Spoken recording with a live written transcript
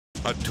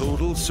A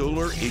total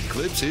solar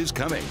eclipse is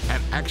coming,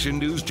 and Action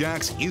News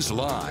Jax is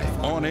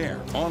live, on air,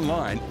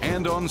 online,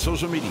 and on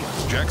social media.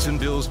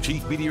 Jacksonville's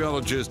chief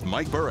meteorologist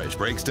Mike Burrish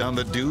breaks down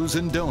the do's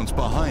and don'ts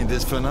behind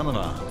this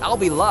phenomenon. I'll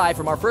be live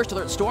from our First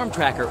Alert Storm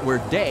Tracker, where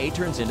day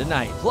turns into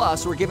night.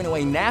 Plus, we're giving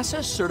away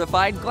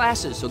NASA-certified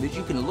glasses so that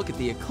you can look at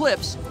the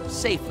eclipse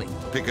safely.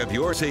 Pick up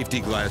your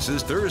safety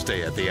glasses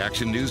Thursday at the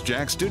Action News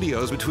Jax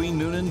studios between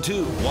noon and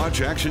 2.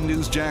 Watch Action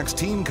News Jax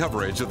team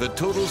coverage of the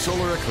total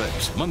solar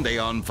eclipse Monday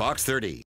on Fox 30.